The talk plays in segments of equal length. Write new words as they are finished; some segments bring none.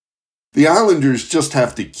The Islanders just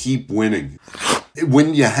have to keep winning.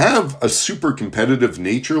 When you have a super competitive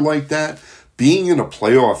nature like that, being in a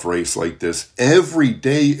playoff race like this every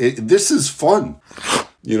day, this is fun.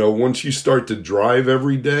 You know, once you start to drive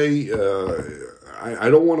every day, I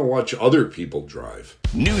don't want to watch other people drive.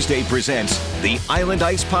 Newsday presents the Island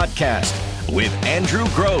Ice Podcast with Andrew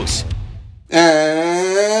Gross.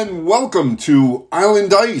 And welcome to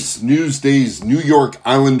Island Ice, Newsday's New York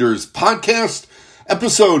Islanders podcast,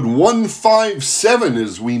 episode 157,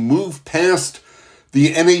 as we move past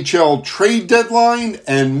the NHL trade deadline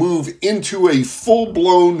and move into a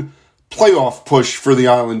full-blown playoff push for the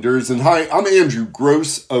Islanders. And hi, I'm Andrew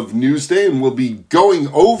Gross of Newsday, and we'll be going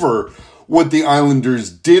over what the Islanders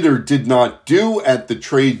did or did not do at the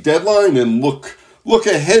trade deadline and look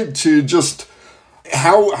ahead to just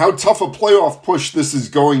how tough a playoff push this is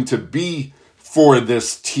going to be for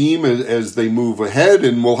this team as they move ahead.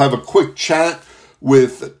 And we'll have a quick chat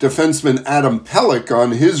with defenseman Adam Pelech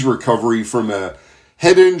on his recovery from a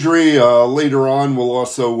head injury. Later on, we'll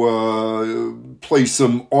also play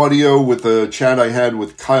some audio with a chat I had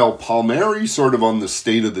with Kyle Palmieri, sort of on the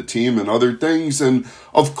state of the team and other things. And,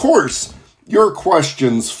 of course, your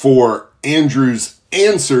questions for Andrew's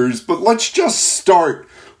answers. But let's just start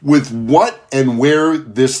with what and where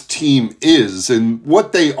this team is. And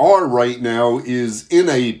what they are right now is in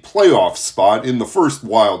a playoff spot, in the first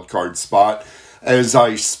wild card spot, as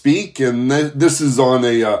I speak. And this is on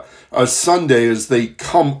a Sunday as they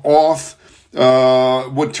come off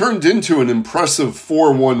what turned into an impressive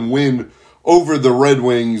 4-1 win over the Red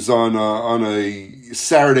Wings on a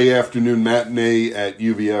Saturday afternoon matinee at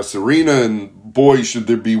UBS Arena. And boy, should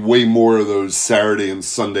there be way more of those Saturday and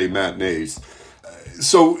Sunday matinees.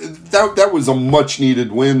 So that was a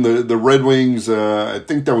much-needed win. The Red Wings, I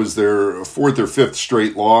think that was their fourth or fifth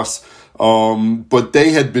straight loss. But they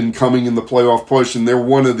had been coming in the playoff push, and they're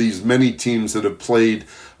one of these many teams that have played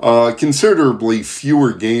considerably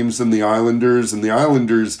fewer games than the Islanders, and the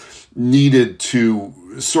Islanders needed to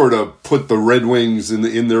sort of put the Red Wings in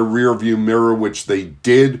their rearview mirror, which they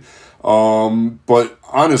did. But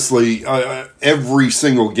honestly, every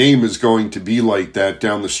single game is going to be like that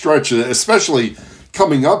down the stretch, especially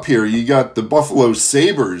coming up here. You got the Buffalo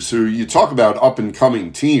Sabres, who you talk about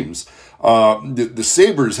up-and-coming teams. The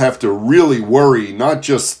Sabres have to really worry, not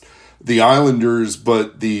just the Islanders,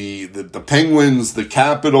 but the Penguins, the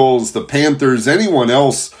Capitals, the Panthers, anyone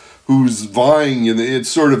else who's vying. And it's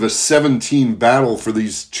sort of a 7-team battle for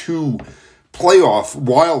these two playoff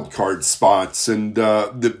wildcard spots. And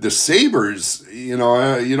the Sabres, you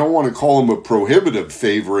don't want to call them a prohibitive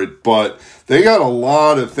favorite, but they got a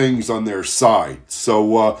lot of things on their side.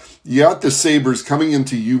 So you got the Sabres coming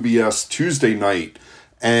into UBS Tuesday night,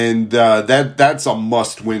 and that's a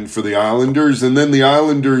must-win for the Islanders. And then the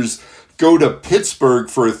Islanders go to Pittsburgh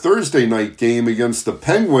for a Thursday night game against the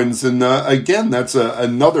Penguins, and again, that's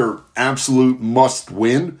another absolute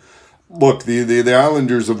must-win. Look, the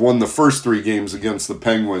Islanders have won the first 3 games against the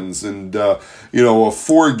Penguins, and a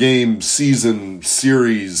 4-game season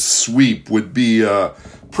series sweep would be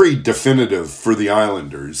pretty definitive for the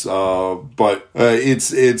Islanders. But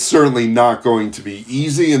it's certainly not going to be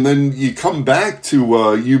easy. And then you come back to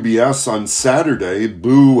UBS on Saturday,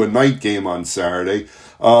 a night game on Saturday.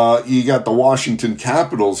 You got the Washington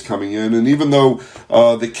Capitals coming in, and even though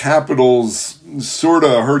the Capitals sort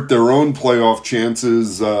of hurt their own playoff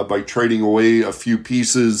chances by trading away a few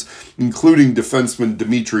pieces, including defenseman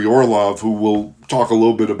Dmitry Orlov, who we'll talk a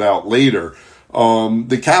little bit about later,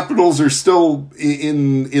 the Capitals are still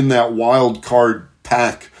in that wild card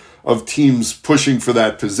pack of teams pushing for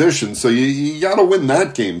that position. So you got to win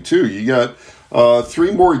that game too. You got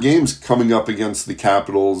 3 more games coming up against the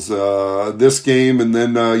Capitals, this game, and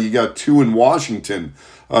then you got 2 in Washington.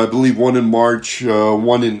 I believe 1 in March,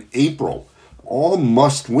 1 in April. All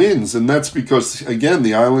must wins, and that's because, again,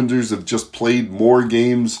 the Islanders have just played more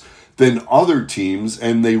games than other teams,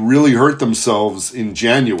 and they really hurt themselves in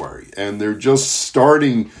January, and they're just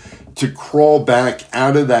starting to crawl back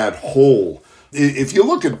out of that hole. If you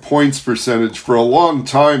look at points percentage, for a long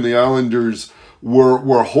time, the Islanders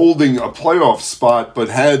were holding a playoff spot, but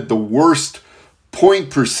had the worst point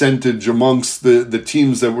percentage amongst the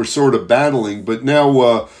teams that were sort of battling. But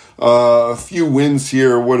now a few wins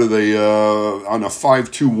here. What are they on a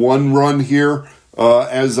 5-2-1 run here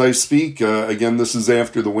as I speak? Again, this is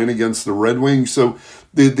after the win against the Red Wings. So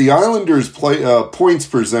the Islanders' points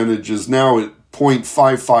percentage is now at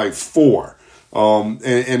 .554.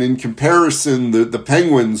 And in comparison, the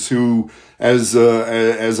Penguins, who as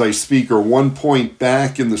I speak, are 1 point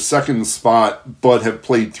back in the second spot, but have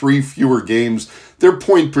played 3 fewer games. Their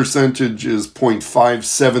point percentage is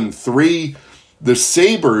 .573. The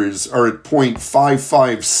Sabres are at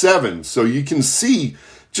 .557. So you can see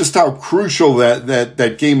just how crucial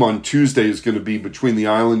that game on Tuesday is going to be between the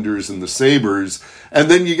Islanders and the Sabres. And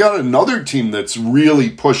then you got another team that's really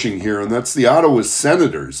pushing here, and that's the Ottawa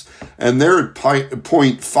Senators. And they're at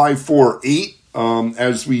 .548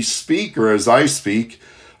 as we speak, or as I speak.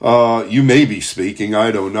 You may be speaking,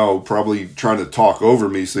 I don't know, probably trying to talk over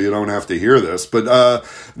me so you don't have to hear this. But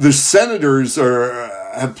the Senators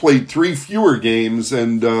have played 3 fewer games,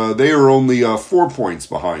 and they are only 4 points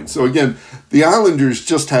behind. So again, the Islanders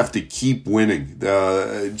just have to keep winning.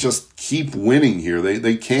 Just keep winning here.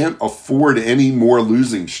 They can't afford any more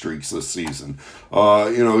losing streaks this season.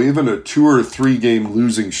 Even a 2 or 3 game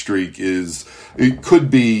losing streak could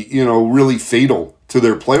be, really fatal to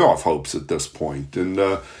their playoff hopes at this point. And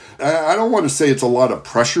I don't want to say it's a lot of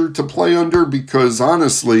pressure to play under, because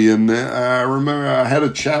honestly, and I remember I had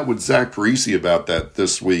a chat with Zach Parisi about that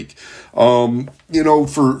this week.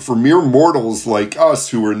 For mere mortals like us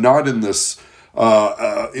who are not in this,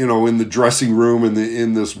 in the dressing room and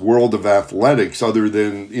in this world of athletics, other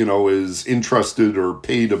than, as interested or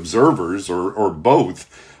paid observers or both,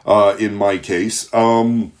 in my case,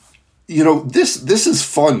 this is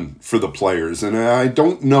fun for the players, and I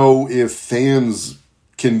don't know if fans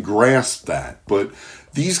can grasp that, but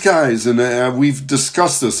these guys, and we've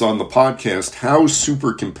discussed this on the podcast, how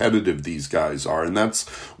super competitive these guys are, and that's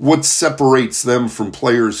what separates them from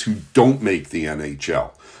players who don't make the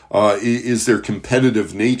NHL. Is their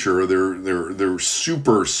competitive nature, their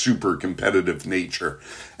super, super competitive nature.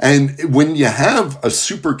 And when you have a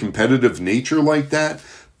super competitive nature like that,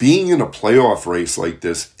 being in a playoff race like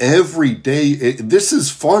this every day, this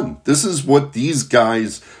is fun. This is what these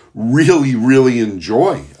guys really, really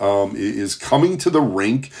enjoy, is coming to the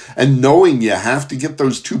rink and knowing you have to get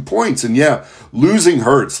those 2 points. And yeah, losing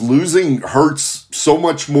hurts. Losing hurts so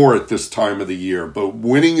much more at this time of the year, but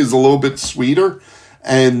winning is a little bit sweeter.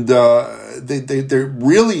 And they're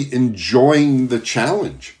really enjoying the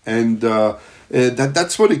challenge. And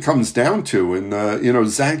that's what it comes down to. And,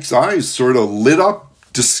 Zach's eyes sort of lit up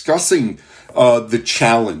discussing the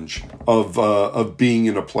challenge of being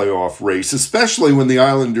in a playoff race, especially when the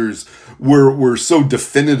Islanders were so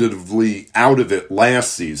definitively out of it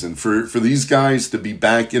last season. For these guys to be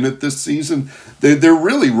back in it this season, they're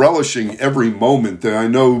really relishing every moment. And I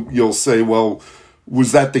know you'll say, well,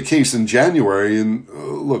 was that the case in January? And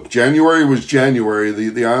look, January was January.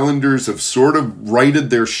 The Islanders have sort of righted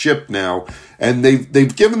their ship now, and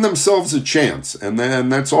they've given themselves a chance, and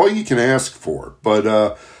that's all you can ask for.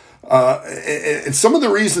 But some of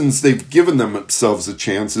the reasons they've given themselves a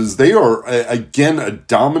chance is they are, again, a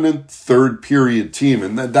dominant third period team.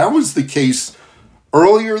 And that was the case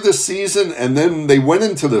earlier this season. And then they went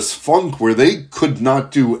into this funk where they could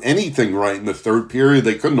not do anything right in the third period.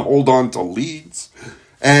 They couldn't hold on to leads.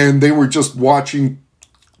 And they were just watching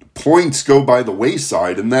points go by the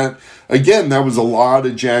wayside. And that was a lot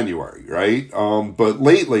of January, right? But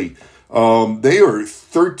lately, they are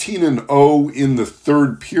 13-0 in the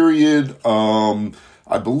third period.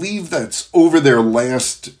 I believe that's over their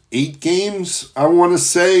last 8 games, I want to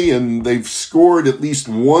say, and they've scored at least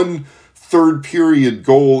one third period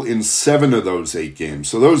goal in 7 of those 8 games.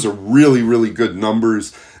 So those are really, really good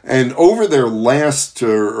numbers. And over their last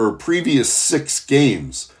or previous 6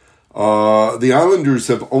 games, the Islanders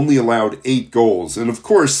have only allowed 8 goals. And of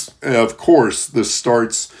course, this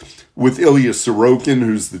starts with Ilya Sorokin,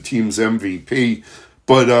 who's the team's MVP,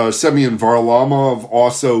 but Semyon Varlamov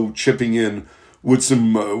also chipping in with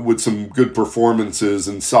some good performances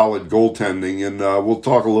and solid goaltending, and we'll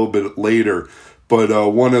talk a little bit later.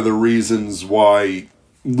 But one of the reasons why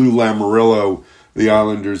Lou Lamoriello, the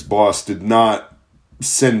Islanders' boss, did not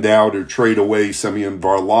send out or trade away Semyon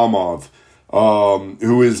Varlamov,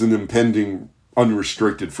 who is an impending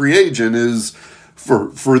unrestricted free agent, is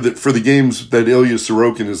for the games that Ilya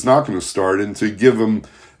Sorokin is not going to start, and to give him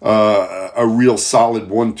a real solid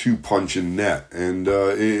 1-2 punch in net.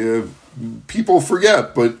 And people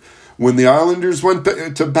forget, but when the Islanders went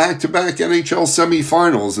to back-to-back NHL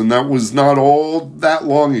semifinals, and that was not all that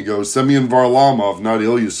long ago, Semyon Varlamov, not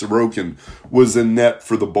Ilya Sorokin, was in net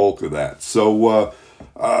for the bulk of that. So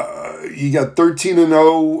you got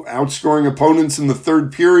 13-0 outscoring opponents in the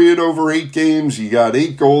third period over 8 games. You got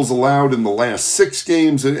 8 goals allowed in the last 6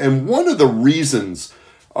 games. And one of the reasons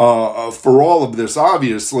for all of this,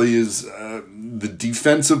 obviously, is the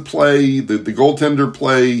defensive play, the goaltender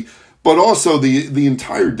play, but also the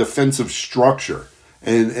entire defensive structure.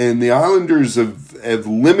 And the Islanders have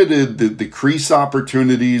limited the crease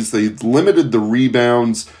opportunities. They've limited the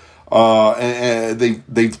rebounds. And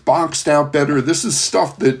they've boxed out better. This is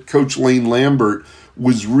stuff that Coach Lane Lambert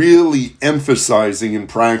was really emphasizing in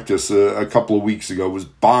practice a couple of weeks ago was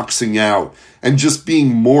boxing out and just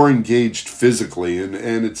being more engaged physically. And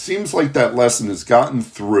it seems like that lesson has gotten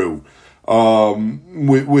through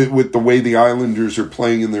with the way the Islanders are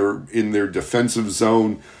playing in their defensive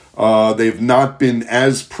zone. They've not been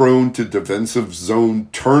as prone to defensive zone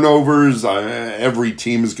turnovers. Every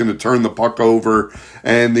team is going to turn the puck over,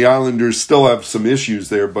 and the Islanders still have some issues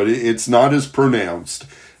there, but it's not as pronounced.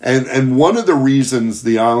 And one of the reasons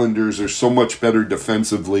the Islanders are so much better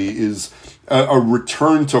defensively is a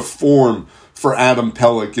return to form for Adam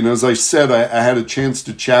Pelech. And as I said, I had a chance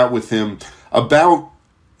to chat with him about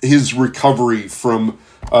his recovery from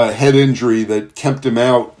a head injury that kept him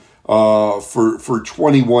out for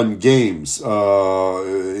 21 games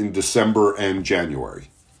in December and January.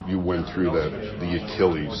 You went through the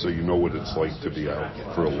Achilles, so you know what it's like to be out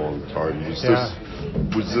for a long time.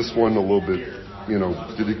 Was this one a little bit,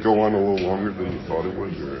 did it go on a little longer than you thought it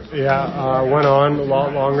would? Or? Yeah, went on a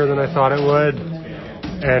lot longer than I thought it would.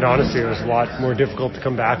 And honestly, it was a lot more difficult to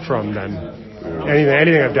come back from than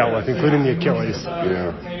anything I've dealt with, including the Achilles.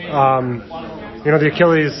 Yeah. The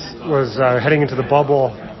Achilles was heading into the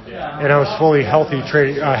bubble, and I was fully healthy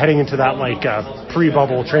heading into that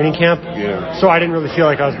pre-bubble training camp. Yeah. So I didn't really feel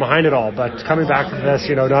like I was behind it all. But coming back from this,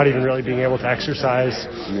 not even really being able to exercise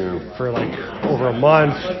for over a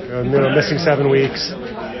month, missing 7 weeks,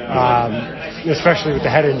 especially with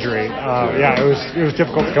the head injury. It was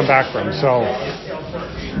difficult to come back from. So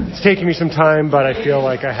it's taken me some time, but I feel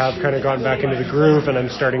like I have kind of gotten back into the groove, and I'm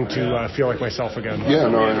starting to feel like myself again. Yeah,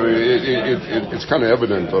 no, it's kind of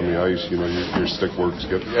evident on the ice. Your stick works.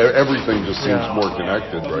 Everything just seems more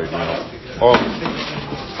connected right now.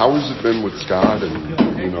 How has it been with Scott?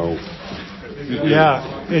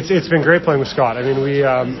 Yeah, it's been great playing with Scott. I mean,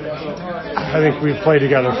 I think we've played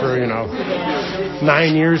together for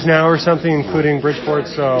 9 years now or something, including Bridgeport.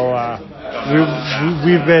 So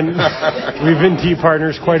we've been team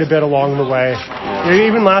partners quite a bit along the way.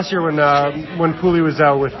 Even last year when Pooley was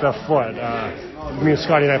out with the foot, me and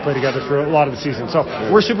Scotty and I played together for a lot of the season. So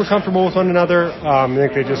we're super comfortable with one another. I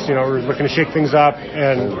think they just were looking to shake things up,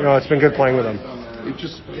 and it's been good playing with them. It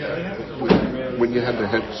just when you had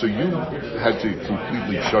so you had to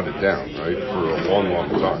completely shut it down, right, for a long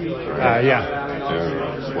time, right? Yeah.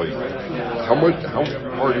 It's like how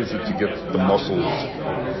hard is it to get the muscles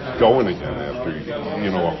going again after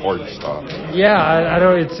a hard stop? Yeah, I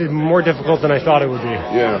know it's more difficult than I thought it would be.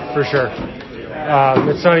 Yeah, for sure.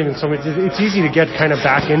 It's not even so much. It's easy to get kind of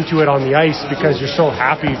back into it on the ice because you're so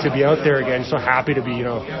happy to be out there again, so happy to be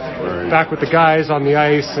back with the guys on the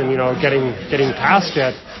ice and getting past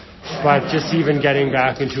it. But just even getting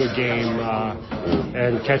back into a game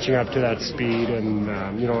and catching up to that speed and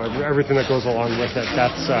everything that goes along with it,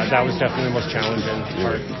 that was definitely the most challenging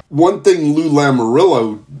part. One thing Lou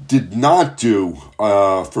Lamoriello did not do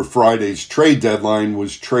for Friday's trade deadline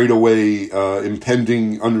was trade away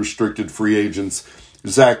impending unrestricted free agents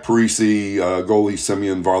Zach Parise, goalie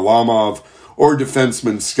Semyon Varlamov, or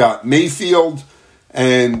defenseman Scott Mayfield.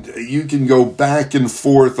 And you can go back and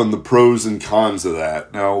forth on the pros and cons of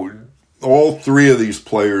that. Now, all three of these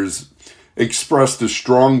players expressed a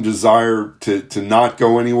strong desire to not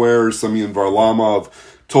go anywhere. Semyon Varlamov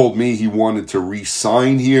told me he wanted to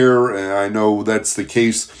re-sign here, and I know that's the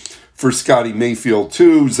case for Scotty Mayfield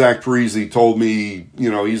too. Zach Parise told me,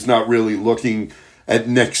 he's not really looking at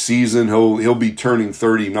next season. He'll be turning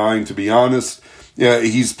 39, to be honest. Yeah,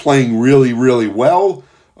 he's playing really, really well.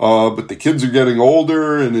 But the kids are getting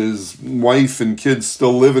older, and his wife and kids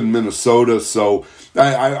still live in Minnesota. So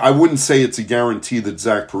I wouldn't say it's a guarantee that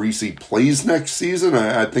Zach Parise plays next season.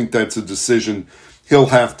 I think that's a decision he'll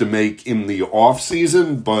have to make in the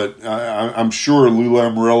offseason. But I'm sure Lou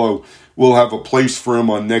Lamoriello will have a place for him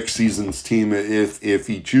on next season's team if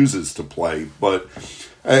he chooses to play. But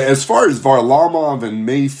as far as Varlamov and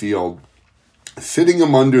Mayfield, fitting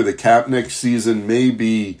them under the cap next season may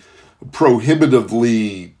be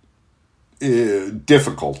prohibitively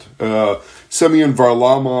difficult. Semyon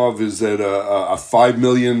Varlamov is at a $5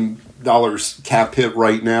 million cap hit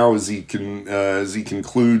right now as he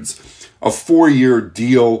concludes a 4-year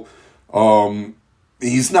deal.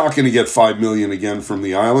 He's not going to get $5 million again from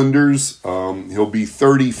the Islanders. He'll be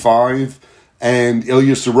 35. And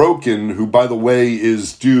Ilya Sorokin, who, by the way,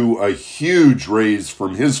 is due a huge raise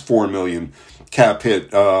from his $4 million cap hit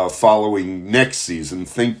following next season.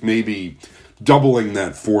 Think maybe doubling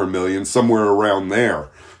that $4 million, somewhere around there.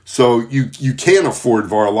 So you can't afford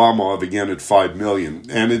Varlamov again at $5 million.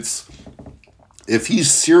 And if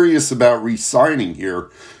he's serious about re-signing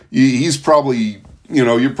here, he's probably,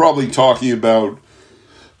 you're probably talking about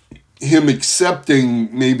him accepting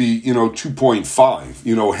maybe,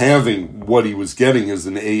 2.5, having what he was getting as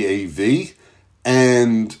an AAV.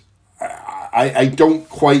 And I don't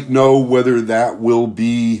quite know whether that will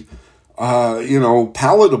be,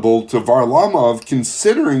 palatable to Varlamov,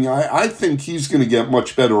 considering I think he's going to get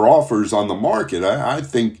much better offers on the market. I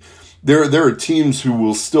think there are teams who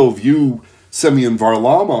will still view Semyon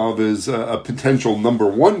Varlamov as a potential number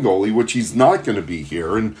one goalie, which he's not going to be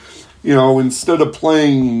here. And, instead of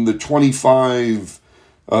playing the 25,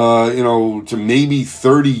 to maybe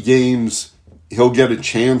 30 games, he'll get a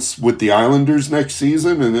chance with the Islanders next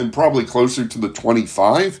season, and then probably closer to the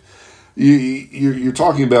 25. You're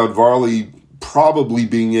talking about Varley probably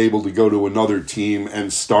being able to go to another team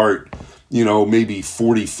and start, maybe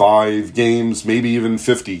 45 games, maybe even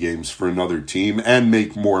 50 games for another team and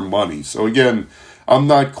make more money. So again, I'm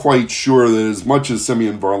not quite sure that as much as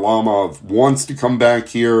Semyon Varlamov wants to come back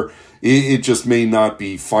here, it just may not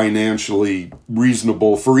be financially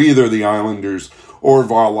reasonable for either the Islanders or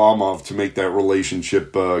Varlamov to make that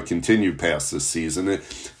relationship continue past this season.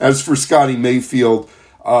 As for Scotty Mayfield,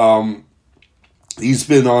 he's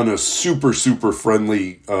been on a super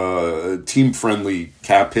friendly, team-friendly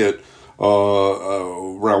cap hit,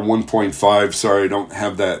 around 1.5. Sorry, I don't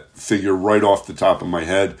have that figure right off the top of my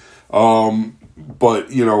head. But,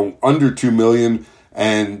 under $2 million.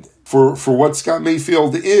 And for what Scott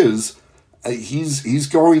Mayfield is, he's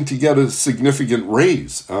going to get a significant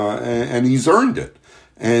raise, and he's earned it.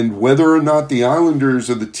 And whether or not the Islanders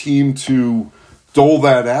are the team to dole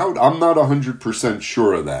that out, I'm not 100%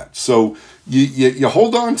 sure of that. So you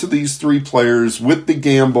hold on to these three players with the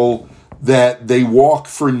gamble that they walk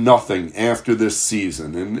for nothing after this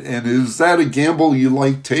season. And is that a gamble you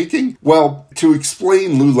like taking? Well, to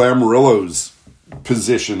explain Lou Lamoriello's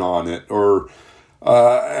position on it, or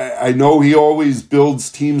I know he always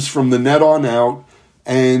builds teams from the net on out,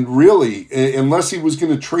 and really, unless he was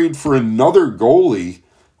going to trade for another goalie,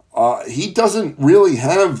 he doesn't really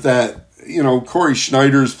have that. Corey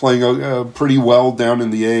Schneider's playing pretty well down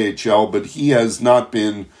in the AHL, but he has not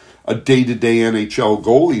been a day-to-day NHL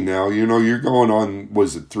goalie now. You're going on,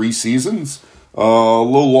 was it 3 seasons? A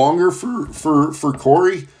little longer for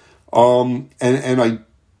Corey. And I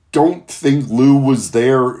don't think Lou was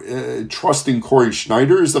there trusting Corey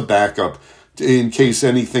Schneider as a backup in case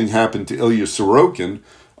anything happened to Ilya Sorokin.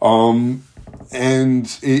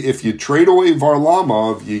 And if you trade away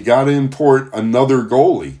Varlamov, you got to import another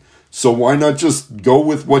goalie. So why not just go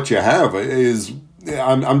with what you have?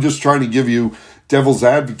 I'm just trying to give you devil's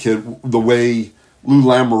advocate the way Lou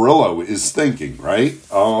Lamoriello is thinking, right?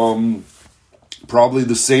 Probably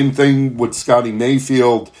the same thing with Scotty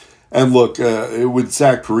Mayfield. And look, with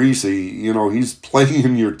Zach Parise, he's playing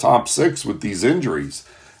in your top 6 with these injuries.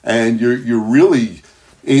 And you're really,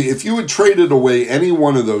 if you had traded away any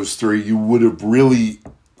one of those three, you would have really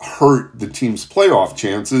hurt the team's playoff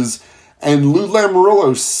chances. And Lou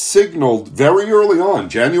Lamoriello signaled very early on,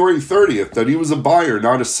 January 30th, that he was a buyer,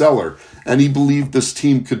 not a seller, and he believed this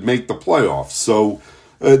team could make the playoffs. So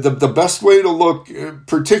the best way to look,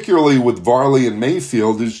 particularly with Varley and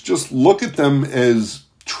Mayfield, is just look at them as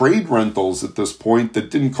trade rentals at this point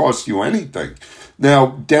that didn't cost you anything. Now,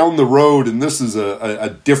 down the road, and this is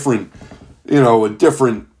a different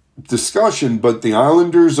discussion, but the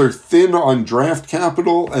Islanders are thin on draft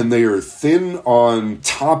capital and they are thin on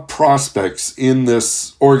top prospects in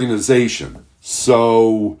this organization.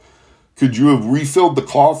 So could you have refilled the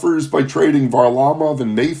coffers by trading Varlamov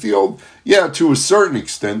and Mayfield? Yeah, to a certain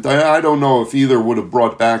extent. I don't know if either would have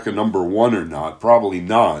brought back a number one or not. Probably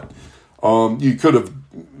not. You could have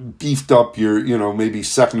beefed up your, maybe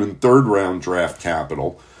second and third round draft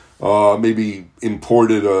capital. Maybe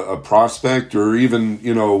imported a prospect or even,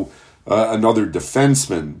 another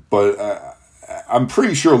defenseman. But I'm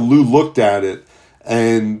pretty sure Lou looked at it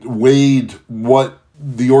and weighed what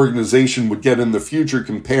the organization would get in the future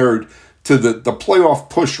compared to the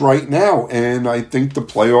playoff push right now. And I think the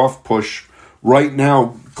playoff push right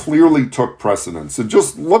now clearly took precedence. So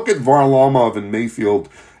just look at Varlamov and Mayfield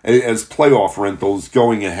as playoff rentals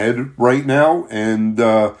going ahead right now. And,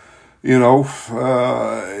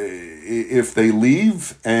 if they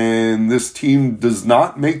leave and this team does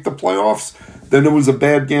not make the playoffs, then it was a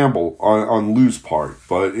bad gamble on Lou's part.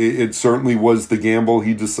 But it certainly was the gamble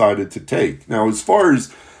he decided to take. Now, as far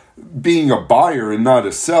as being a buyer and not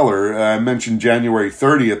a seller, I mentioned January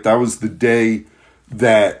 30th. That was the day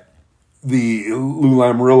that the Lou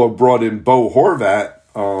Lamoriello brought in Bo Horvat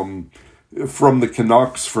from the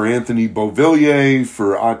Canucks for Anthony Beauvillier,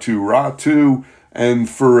 for Aatu Räty, and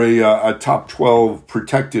for a top 12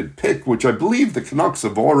 protected pick, which I believe the Canucks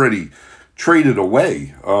have already traded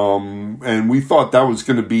away. And we thought that was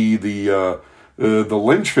going to be the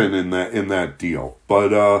linchpin in that deal.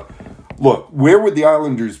 But look, where would the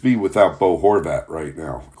Islanders be without Bo Horvat right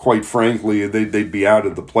now? Quite frankly, they'd be out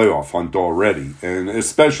of the playoff hunt already, and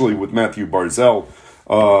especially with Matthew Barzal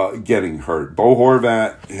getting hurt. Bo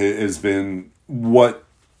Horvat has been what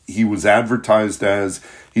he was advertised as.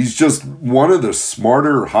 He's just one of the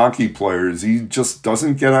smarter hockey players. He just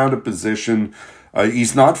doesn't get out of position.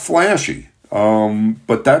 He's not flashy,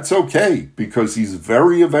 but that's okay because he's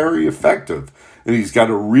very, very effective. And he's got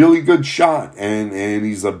a really good shot, and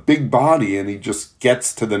he's a big body, and he just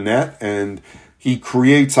gets to the net, and he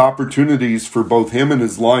creates opportunities for both him and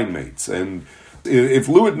his line mates. And if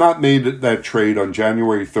Lou had not made that trade on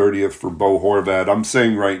January 30th for Bo Horvat, I'm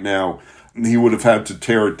saying right now he would have had to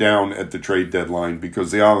tear it down at the trade deadline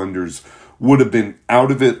because the Islanders would have been out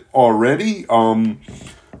of it already.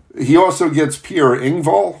 He also gets Pierre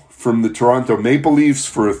Engvall from the Toronto Maple Leafs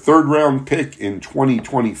for a third-round pick in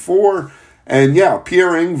 2024. And yeah,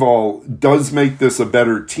 Pierre Engvall does make this a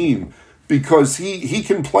better team because he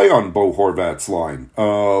can play on Bo Horvat's line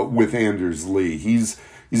with Anders Lee. He's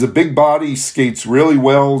a big body, skates really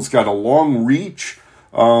well, he's got a long reach.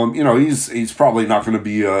 He's probably not going to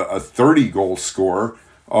be a 30-goal scorer,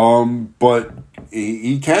 but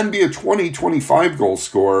he can be a 20-25 goal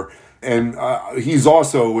scorer. And he's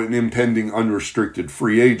also an impending unrestricted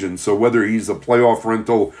free agent. So whether he's a playoff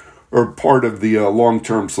rental or part of the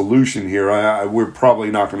long-term solution here, we're probably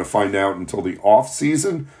not going to find out until the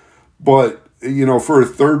off-season. But, for a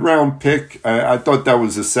third-round pick, I thought that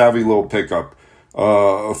was a savvy little pickup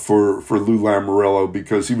for Lou Lamoriello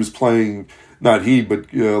because he was playing, not he,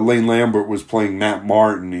 but Lane Lambert was playing Matt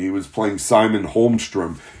Martin. He was playing Simon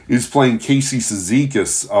Holmstrom. He was playing Casey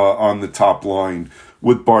Cizikas on the top line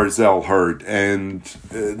with Barzal hurt. And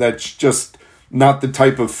that's just not the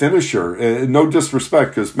type of finisher. No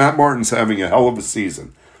disrespect, because Matt Martin's having a hell of a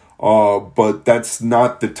season. But that's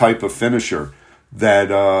not the type of finisher that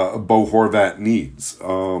Bo Horvat needs.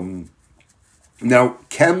 Now,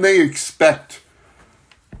 can they expect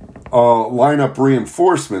lineup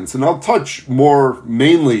reinforcements? And I'll touch more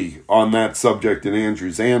mainly on that subject in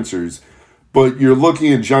Andrew's answers. But you're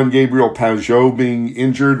looking at Jean-Gabriel Pageau being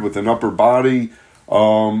injured with an upper body.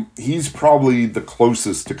 He's probably the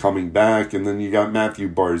closest to coming back. And then you got Matthew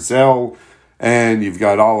Barzal, and you've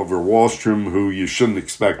got Oliver Wahlstrom, who you shouldn't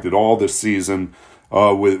expect at all this season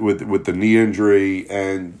with the knee injury,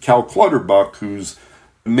 and Cal Clutterbuck, who's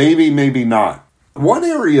maybe not. One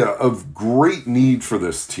area of great need for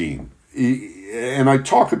this team, and I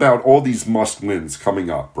talk about all these must-wins coming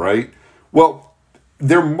up, right? Well,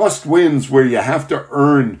 they're must-wins where you have to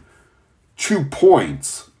earn 2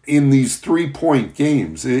 points in these 3-point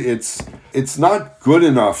games. It's not good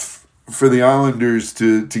enough for the Islanders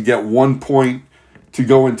to get 1 point to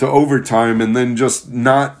go into overtime and then just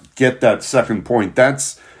not get that second point.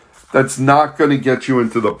 That's not going to get you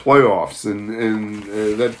into the playoffs. And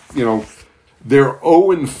that, they're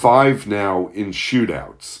 0-5 now in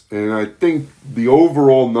shootouts. And I think the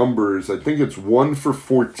overall numbers, I think it's 1 for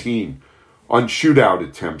 14 on shootout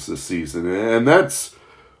attempts this season. And that's,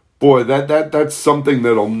 boy, that's something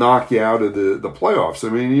that'll knock you out of the playoffs.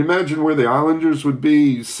 I mean, you imagine where the Islanders would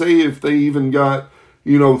be, say, if they even got,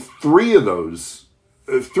 three of those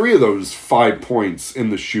 5 points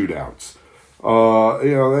in the shootouts.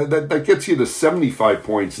 That gets you to 75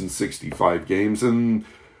 points in 65 games. And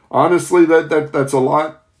honestly, that's a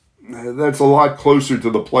lot. That's a lot closer to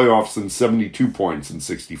the playoffs than 72 points in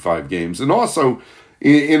 65 games. And also,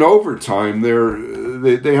 in overtime,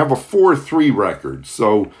 they have a 4-3 record.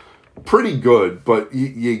 So pretty good, but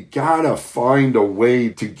you gotta find a way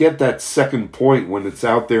to get that second point when it's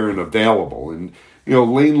out there and available. And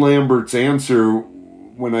Lane Lambert's answer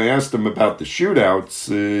when I asked him about the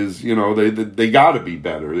shootouts is, they gotta be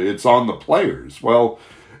better. It's on the players. Well,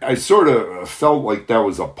 I sort of felt like that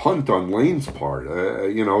was a punt on Lane's part.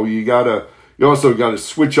 You also gotta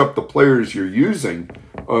switch up the players you're using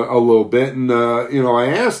a little bit. And I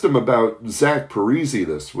asked him about Zach Parise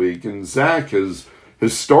this week, and Zach has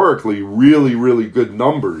historically really, really good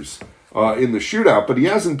numbers in the shootout, but he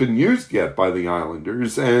hasn't been used yet by the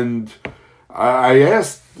Islanders. And I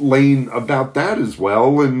asked Lane about that as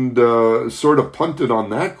well, and sort of punted on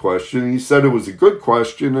that question. He said it was a good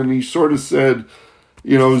question, and he sort of said,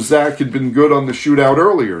 Zach had been good on the shootout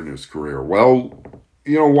earlier in his career. Well,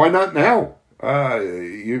 why not now?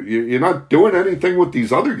 You're not doing anything with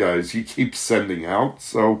these other guys you keep sending out,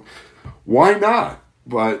 so why not?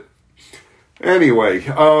 But anyway,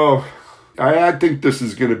 I think this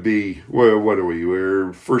is going to be, what are we?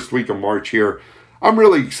 We're first week of March here. I'm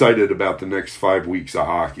really excited about the next 5 weeks of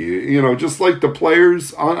hockey. You know, just like the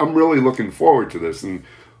players, I'm really looking forward to this. And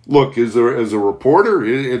look, as a reporter,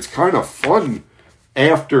 it's kind of fun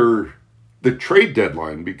after the trade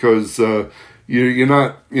deadline because you're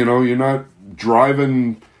not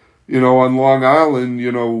driving, on Long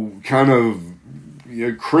Island, kind of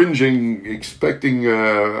cringing, expecting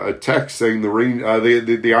a text saying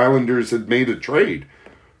the Islanders had made a trade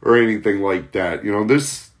or anything like that.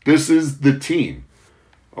 This is the team.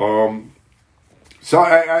 So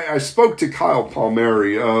I spoke to Kyle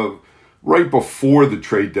Palmieri right before the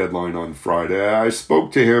trade deadline on Friday. I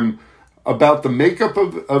spoke to him about the makeup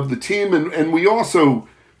of the team, and we also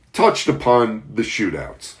touched upon the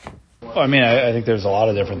shootouts. Well, I mean, I think there's a lot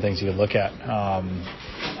of different things you could look at.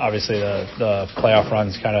 Obviously, the playoff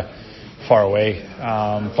run's kind of far away,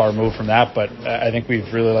 far removed from that, but I think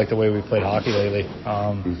we've really liked the way we played hockey lately.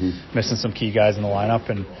 Missing some key guys in the lineup,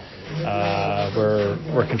 and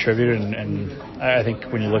we're contributing, and I think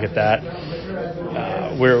when you look at that,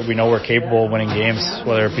 we know we're capable of winning games,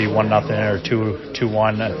 whether it be 1-0 or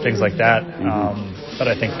 2-1, things like that. But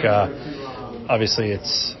I think obviously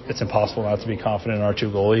it's impossible not to be confident in our two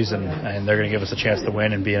goalies, and they're going to give us a chance to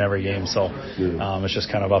win and be in every game. So it's just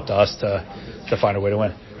kind of up to us to find a way to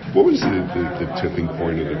win. What was the tipping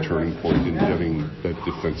point or the turning point in getting that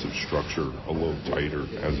defensive structure a little tighter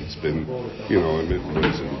as it's been, what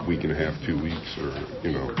is it, a week and a half, 2 weeks, or,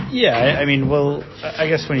 Yeah, I mean, well, I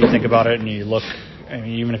guess when you think about it and you look,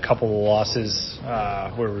 even a couple of losses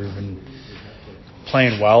where we've been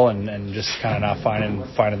playing well and just kind of not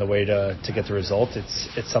finding the way to get the result,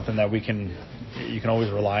 it's something that you can always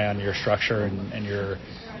rely on your structure and your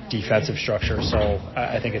defensive structure. So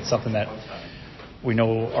I think it's something that we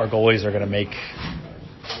know our goalies are going to make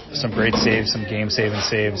some great saves, some game-saving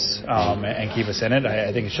saves, and keep us in it.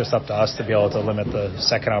 I think it's just up to us to be able to limit the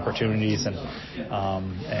second opportunities and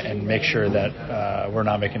make sure that we're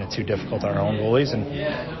not making it too difficult on our own goalies. And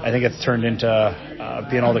I think it's turned into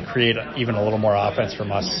being able to create even a little more offense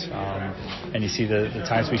from us. And you see the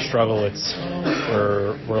times we struggle,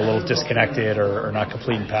 we're a little disconnected or not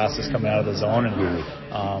completing passes coming out of the zone,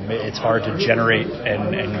 and it's hard to generate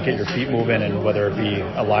and get your feet moving, and whether it be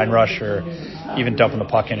a line rush or even dumping the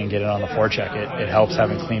puck in and getting on the forecheck, it helps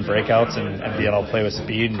having clean breakouts and being able to play with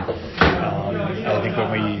speed. And I think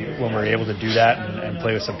when we're able to do that and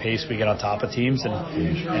play with some pace, we get on top of teams and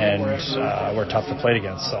we're tough to play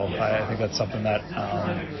against. So I think that's something that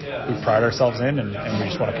we pride ourselves in, and we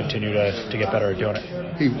just want to continue to get better at doing it.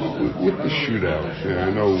 Hey, with the shootout,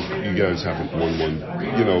 I know you guys haven't won one.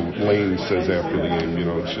 Lane says after the game,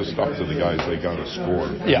 it's just up to the guys. They got to score.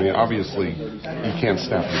 Yeah. I mean, obviously, you can't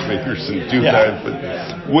snap your fingers and do that.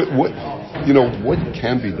 But what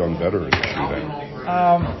can be done better in the shootout?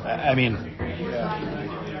 I mean,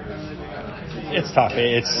 it's tough.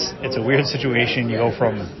 It's a weird situation. You go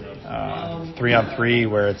from 3-on-3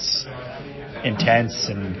 where it's intense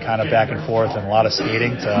and kind of back and forth and a lot of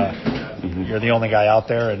skating to you're the only guy out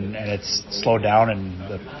there and it's slowed down and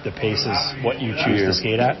the pace is what you choose to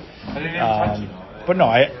skate at. But no,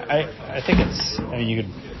 I think you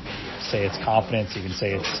could say it's confidence. You can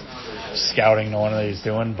say it's scouting, knowing what he's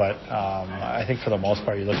doing. But I think for the most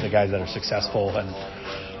part, you look at the guys that are successful and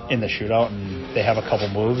in the shootout, and they have a couple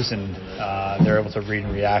moves, and they're able to read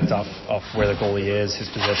and react off where the goalie is, his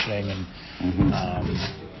positioning, and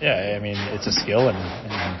it's a skill, and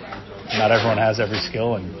not everyone has every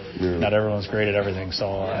skill, and not everyone's great at everything.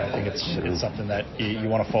 So I think it's something that you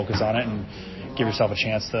want to focus on it and give yourself a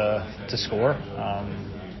chance to score.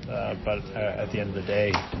 But at the end of the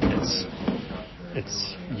day,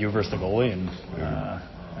 it's you versus the goalie, and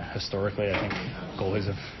historically, I think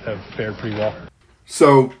goalies have fared pretty well.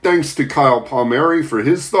 So thanks to Kyle Palmieri for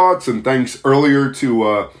his thoughts, and thanks earlier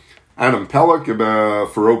to Adam Pelech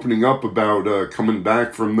for opening up about coming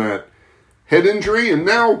back from that head injury. And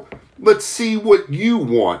now let's see what you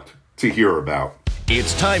want to hear about.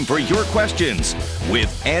 It's time for your questions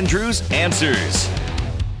with Andrew's Answers.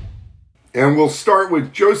 And we'll start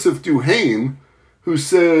with Joseph Duhane, who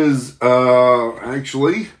says,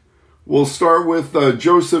 we'll start with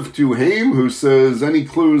Joseph Duhane, who says, any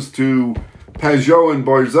clues to Pageau and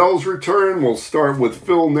Barzal's return? We'll start with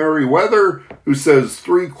Phil Merriweather, who says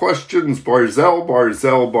 3 questions, Barzal,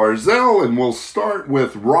 and we'll start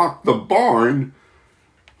with Rock the Barn,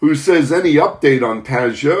 who says any update on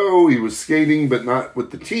Pageau? He was skating but not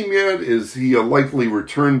with the team yet. Is he a likely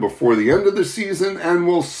return before the end of the season? And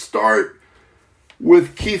we'll start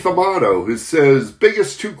with Keith Amato, who says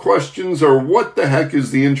biggest 2 questions are what the heck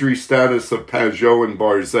is the injury status of Pageau and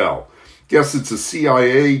Barzal? Guess it's a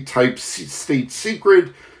CIA-type state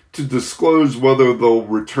secret. to disclose whether they'll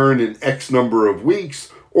return in X number of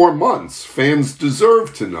weeks or months. Fans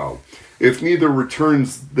deserve to know. If neither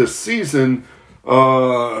returns this season, they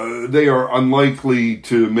are unlikely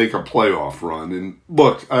to make a playoff run. And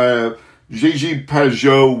look, Gigi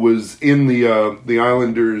Pageau was in the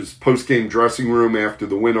Islanders post-game dressing room after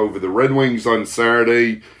the win over the Red Wings on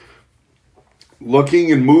Saturday,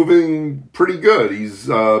 looking and moving pretty good. He's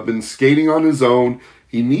been skating on his own.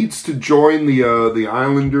 He needs to join the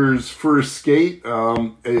Islanders for a skate.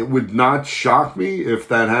 It would not shock me if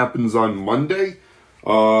that happens on Monday.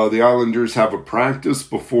 The Islanders have a practice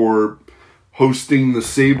before hosting the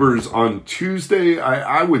Sabres on Tuesday.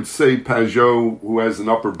 I would say Pageau, who has an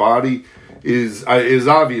upper body, is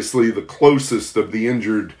obviously the closest of the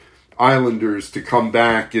injured Islanders to come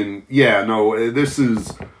back. And yeah, no, this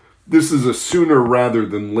is a sooner rather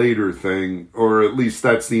than later thing, or at least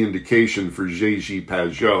that's the indication for Gigi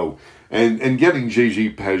Pageau. And getting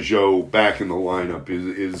Gigi Pageau back in the lineup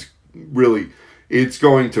is really, it's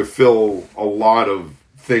going to fill a lot of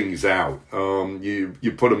things out.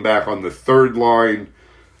 You put him back on the third line,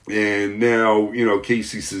 and now,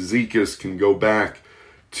 Casey Cizikas can go back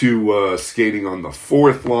to skating on the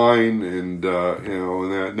fourth line, and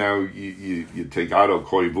now you take Otto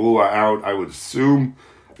Koivula out. I would assume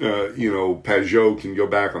Pageau can go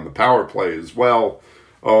back on the power play as well.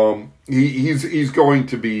 He's going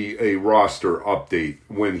to be a roster update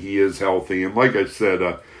when he is healthy, and like I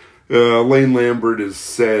said, Lane Lambert has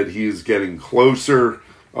said he is getting closer.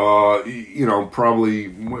 Probably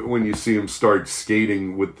when you see him start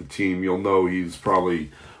skating with the team, you'll know he's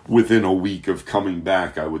probably within a week of coming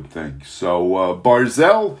back, I would think. So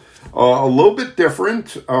Barzal, a little bit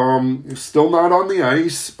different, still not on the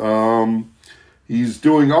ice. He's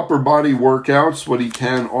doing upper body workouts, what he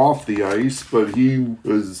can off the ice, but he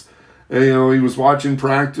was watching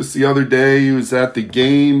practice the other day. He was at the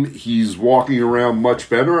game. He's walking around much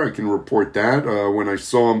better. I can report that. When I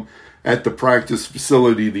saw him at the practice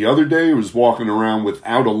facility the other day, he was walking around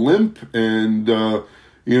without a limp. And,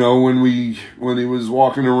 when he was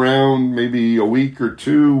walking around maybe a week or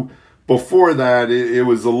two before that, it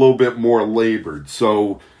was a little bit more labored.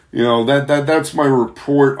 So, that's my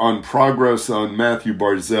report on progress on Matthew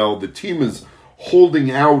Barzal. The team is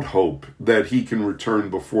holding out hope that he can return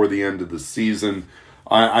before the end of the season.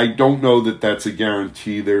 I don't know that that's a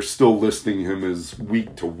guarantee. They're still listing him as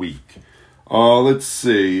week to week. Let's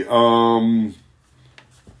see. Lou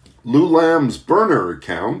Lamb's burner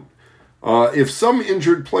account. If some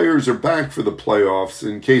injured players are back for the playoffs,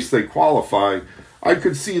 in case they qualify, I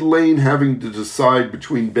could see Lane having to decide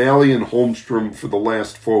between Bailey and Holmstrom for the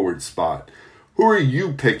last forward spot. Who are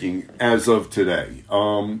you picking as of today?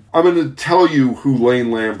 I'm going to tell you who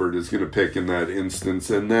Lane Lambert is going to pick in that instance,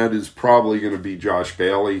 and that is probably going to be Josh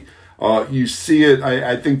Bailey. You see it.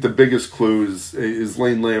 I think the biggest clue is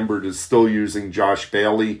Lane Lambert is still using Josh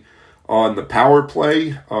Bailey on the power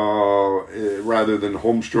play rather than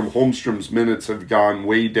Holmstrom. Holmstrom's minutes have gone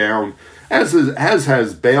way down, as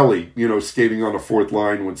has Bailey, skating on a fourth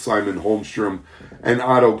line with Simon Holmstrom and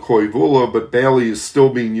Otto Koivula, but Bailey is still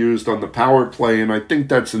being used on the power play, and I think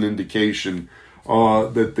that's an indication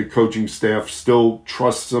that the coaching staff still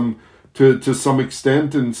trusts him to some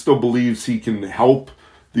extent and still believes he can help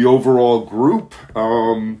the overall group.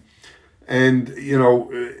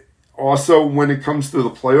 Also, when it comes to the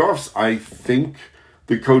playoffs, I think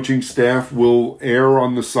the coaching staff will err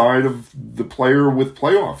on the side of the player with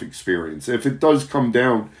playoff experience. If it does come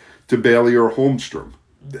down to Bailey or Holmstrom,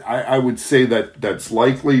 I would say that that's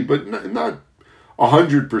likely, but not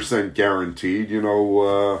 100% guaranteed.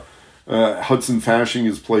 Hudson Fasching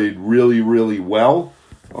has played really, really well.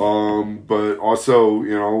 But also,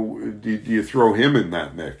 do you throw him in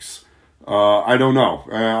that mix? I don't know.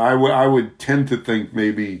 I would tend to think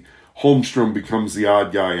maybe Holmstrom becomes the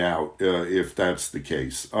odd guy out if that's the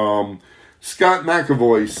case. Scott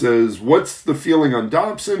McAvoy says, what's the feeling on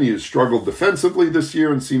Dobson? He has struggled defensively this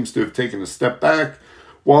year and seems to have taken a step back,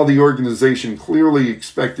 while the organization clearly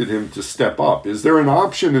expected him to step up. Is there an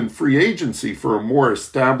option in free agency for a more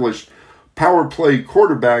established power play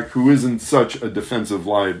quarterback who isn't such a defensive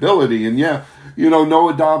liability? And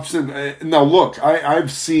Noah Dobson. Now look,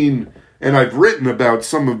 I've seen and I've written about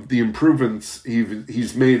some of the improvements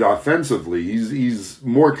he's made offensively. He's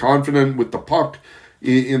more confident with the puck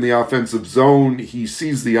in the offensive zone. He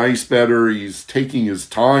sees the ice better. He's taking his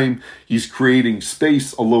time. He's creating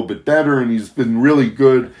space a little bit better, and he's been really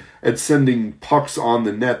good at sending pucks on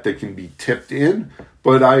the net that can be tipped in.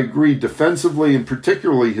 But I agree, defensively, and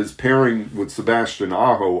particularly his pairing with Sebastian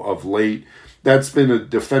Aho of late, that's been a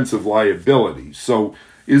defensive liability. So,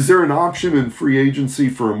 is there an option in free agency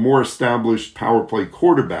for a more established power play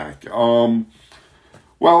quarterback? Well,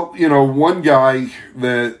 one guy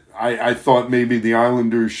that I thought maybe the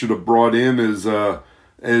Islanders should have brought in as a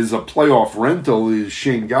playoff rental is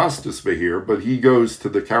Shane Gostisbehere, but he goes to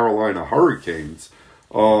the Carolina Hurricanes.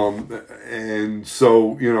 And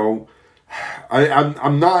so,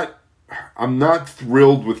 I'm not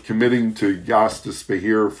thrilled with committing to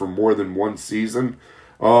Gostisbehere for more than one season.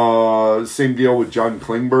 Same deal with John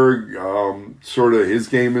Klingberg. Sort of his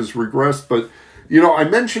game has regressed, but I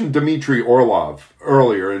mentioned Dmitry Orlov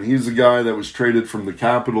earlier, and he's a guy that was traded from the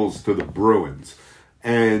Capitals to the Bruins.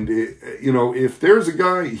 And if there's a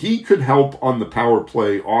guy, he could help on the power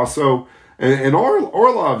play also. And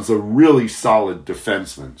Orlov's a really solid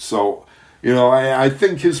defenseman. So, I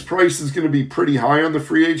think his price is going to be pretty high on the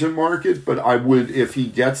free agent market, but if he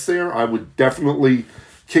gets there, I would definitely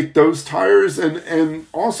kick those tires. And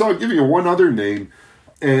also, I'll give you one other name,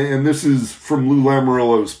 and this is from Lou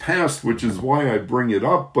Lamoriello's past, which is why I bring it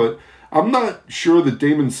up, but I'm not sure that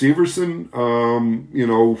Damon Severson,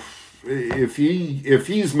 if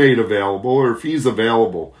he's made available or if he's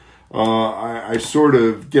available, I sort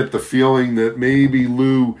of get the feeling that maybe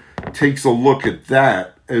Lou takes a look at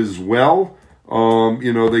that as well.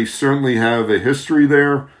 They certainly have a history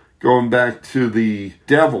there going back to the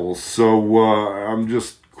Devils. So I'm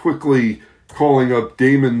just quickly calling up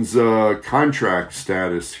Damon's contract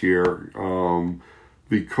status here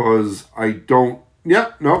because I don't.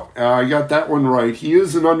 I got that one right. He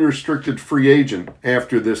is an unrestricted free agent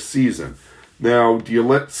after this season. Now, do you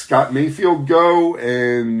let Scott Mayfield go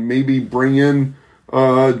and maybe bring in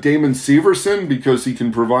Damon Severson because he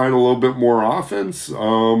can provide a little bit more offense?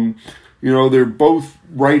 They're both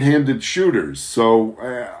right-handed shooters.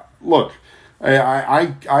 So, look,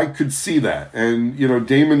 I could see that. And,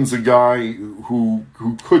 Damon's a guy who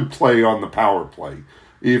could play on the power play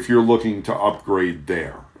if you're looking to upgrade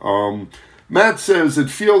there. Matt says it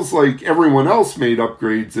feels like everyone else made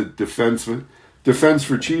upgrades at defense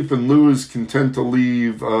for cheap, and Lou is content to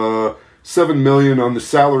leave $7 million on the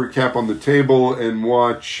salary cap on the table and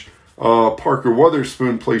watch Parker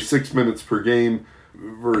Wotherspoon play 6 minutes per game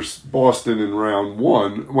versus Boston in round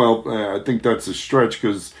one. Well, I think that's a stretch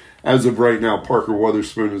because as of right now, Parker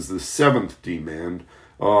Wotherspoon is the 7th D-man.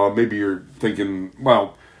 Maybe you're thinking,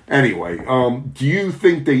 well, anyway, do you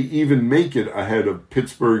think they even make it ahead of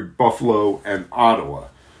Pittsburgh, Buffalo, and Ottawa?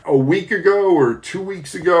 A week ago or 2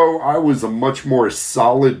 weeks ago, I was a much more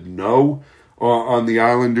solid no on the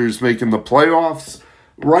Islanders making the playoffs.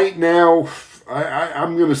 Right now,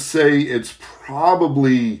 I'm going to say it's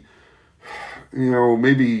probably,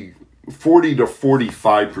 maybe 40 to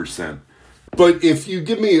 45%. But if you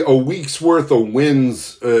give me a week's worth of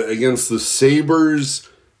wins against the Sabres,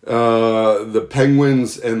 the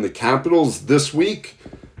Penguins, and the Capitals this week,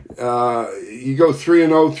 you go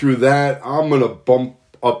 3-0 through that, I'm going to bump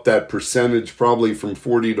up that percentage probably from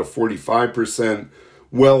 40 to 45%,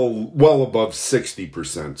 well above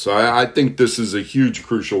 60%. So I think this is a huge,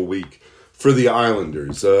 crucial week for the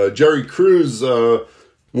Islanders. Jerry Cruz,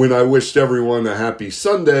 when I wished everyone a happy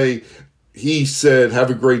Sunday, he said,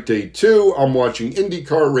 have a great day too. I'm watching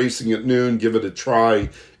IndyCar racing at noon. Give it a try.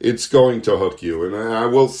 It's going to hook you. And I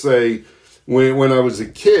will say, when I was a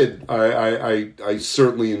kid, I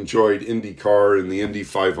certainly enjoyed IndyCar and the Indy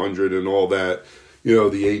 500 and all that. The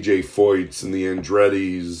AJ Foyts and the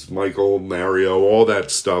Andretti's, Michael Mario, all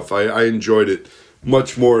that stuff. I enjoyed it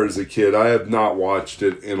much more as a kid. I have not watched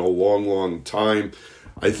it in a long, long time.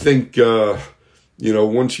 I think,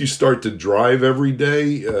 once you start to drive every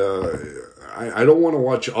day, I don't want to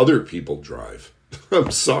watch other people drive.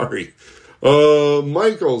 I'm sorry.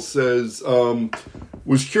 Michael says,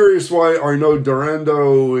 was curious why Arnaud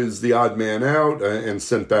Durando is the odd man out and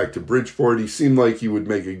sent back to Bridgeport. He seemed like he would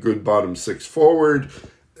make a good bottom six forward.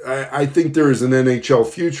 I think there is an NHL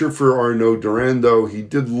future for Arnaud Durando. He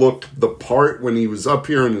did look the part when he was up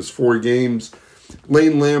here in his 4 games.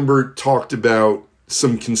 Lane Lambert talked about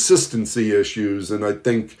some consistency issues, and I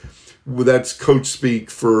think that's coach speak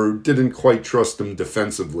for didn't quite trust him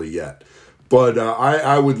defensively yet. But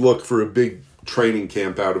I would look for a big training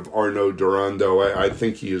camp out of Arnaud Durando. I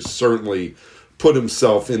think he has certainly put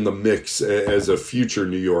himself in the mix as a future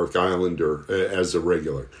New York Islander as a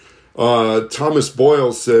regular. Thomas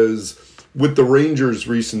Boyle says, with the Rangers'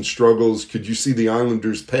 recent struggles, could you see the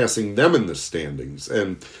Islanders passing them in the standings?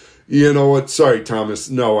 And you know what? Sorry, Thomas.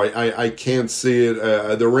 No, I can't see it.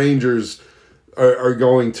 The Rangers are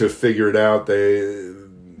going to figure it out. They're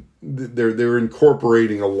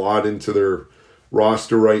incorporating a lot into their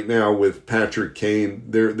roster right now with Patrick Kane.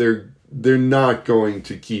 They're not going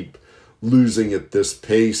to keep losing at this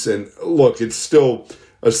pace. And look, it's still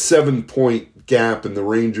a 7-point gap, and the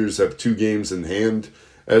Rangers have 2 games in hand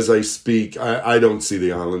as I speak. I don't see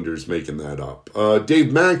the Islanders making that up.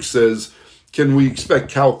 Dave Mack says, can we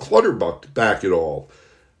expect Cal Clutterbuck back at all?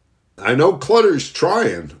 I know Clutter's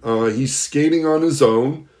trying. He's skating on his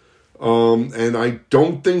own. And I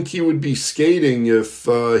don't think he would be skating if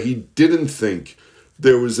he didn't think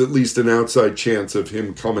there was at least an outside chance of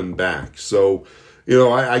him coming back. So,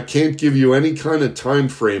 I can't give you any kind of time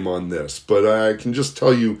frame on this, but I can just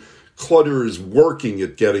tell you Clutter is working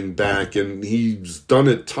at getting back, and he's done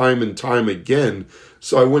it time and time again,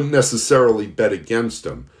 so I wouldn't necessarily bet against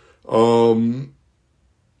him.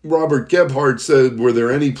 Robert Gebhardt said, were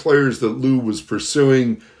there any players that Lou was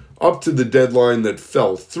pursuing up to the deadline that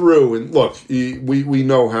fell through? And look, we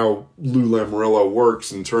know how Lou Lamoriello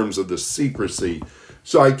works in terms of the secrecy,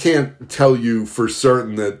 so I can't tell you for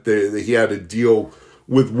certain that he had a deal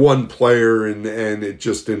with one player and it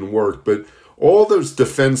just didn't work. But all those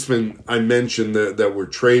defensemen I mentioned that were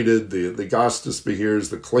traded, the Gostisbeheres,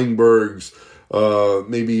 the Klingbergs,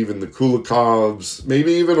 maybe even the Kulikovs,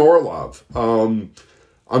 maybe even Orlov. I'm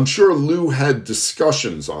sure Lou had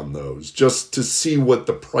discussions on those just to see what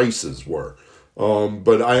the prices were.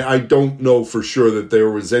 But I don't know for sure that there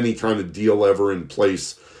was any kind of deal ever in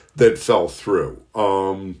place that fell through.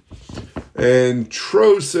 And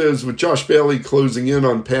Tro says, with Josh Bailey closing in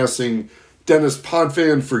on passing Dennis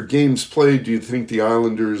Potvin for games played, do you think the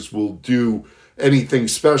Islanders will do anything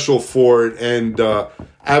special for it? And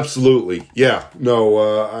absolutely, yeah.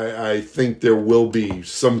 No, I think there will be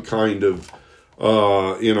some kind of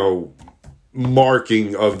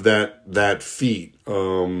marking of that feat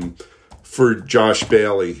for Josh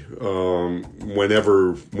Bailey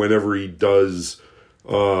whenever he does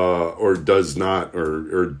or does not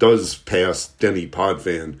or does pass Denny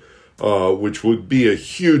Potvin, which would be a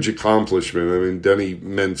huge accomplishment. I mean, Denny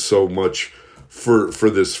meant so much for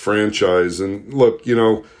this franchise. And look,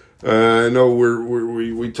 I know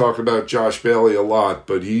we talk about Josh Bailey a lot,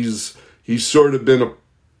 but he's sort of been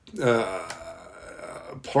a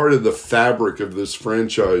part of the fabric of this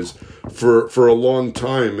franchise for a long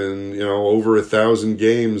time, and over 1,000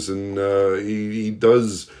 games, and he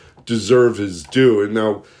does deserve his due. And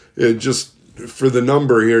now, just for the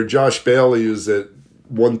number here, Josh Bailey is at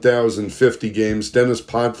 1,050 games. Dennis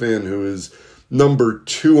Potvin, who is number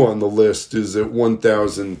 2 on the list, is at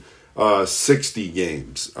 1,060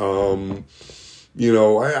 games. I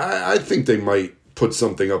think they might put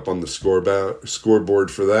something up on the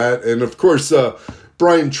scoreboard for that. And of course,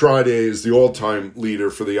 Brian Trottier is the all-time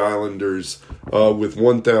leader for the Islanders with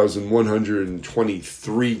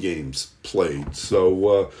 1,123 games played.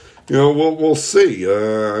 So, we'll see.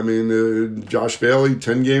 Josh Bailey,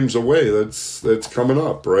 10 games away. That's coming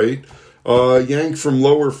up, right? Yank from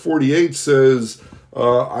Lower 48 says,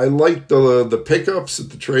 I like the pickups at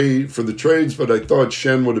the trade for the trades, but I thought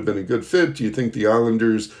Schenn would have been a good fit. Do you think the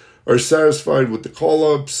Islanders are satisfied with the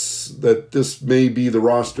call-ups, that this may be the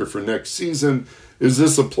roster for next season? Is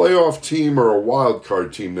this a playoff team or a wild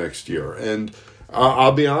card team next year? And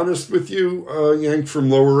I'll be honest with you, Yank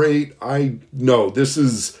from Lower 8, this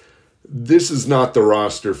is not the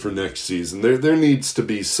roster for next season. There needs to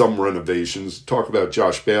be some renovations. Talk about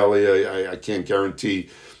Josh Bailey. I can't guarantee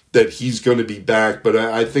that he's going to be back, but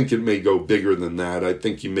I think it may go bigger than that. I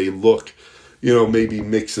think you may look, maybe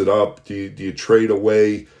mix it up. Do you trade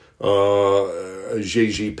away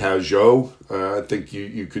Gigi Pajot? I think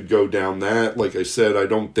you could go down that. Like I said, I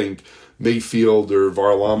don't think Mayfield or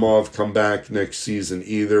Varlamov come back next season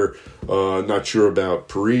either. Not sure about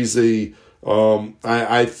Parise.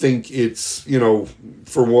 I think it's,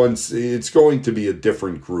 for once, it's going to be a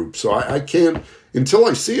different group. So I can't, until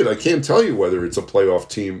I see it, I can't tell you whether it's a playoff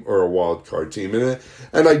team or a wild card team. And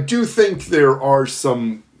I do think there were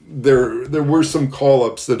some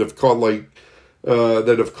call-ups that have caught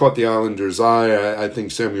the Islanders' eye. I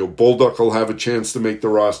think Samuel Bolduc will have a chance to make the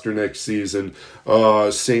roster next season.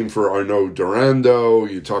 Same for Arnaud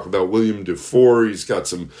Durando. You talk about William Dufour. He's got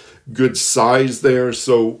some good size there.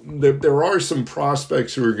 So there are some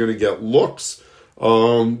prospects who are going to get looks.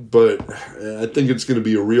 But I think it's going to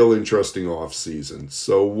be a real interesting offseason.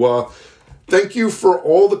 So thank you for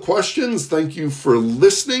all the questions. Thank you for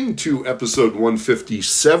listening to episode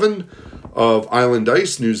 157 of Island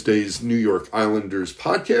Ice, Newsday's New York Islanders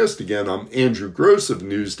podcast. Again, I'm Andrew Gross of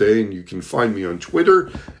Newsday, and you can find me on Twitter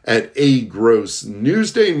at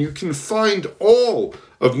 @AGrossNewsday, and you can find all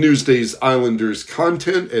of Newsday's Islanders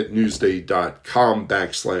content at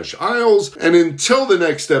newsday.com/Isles. And until the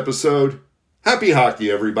next episode, happy hockey,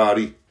 everybody.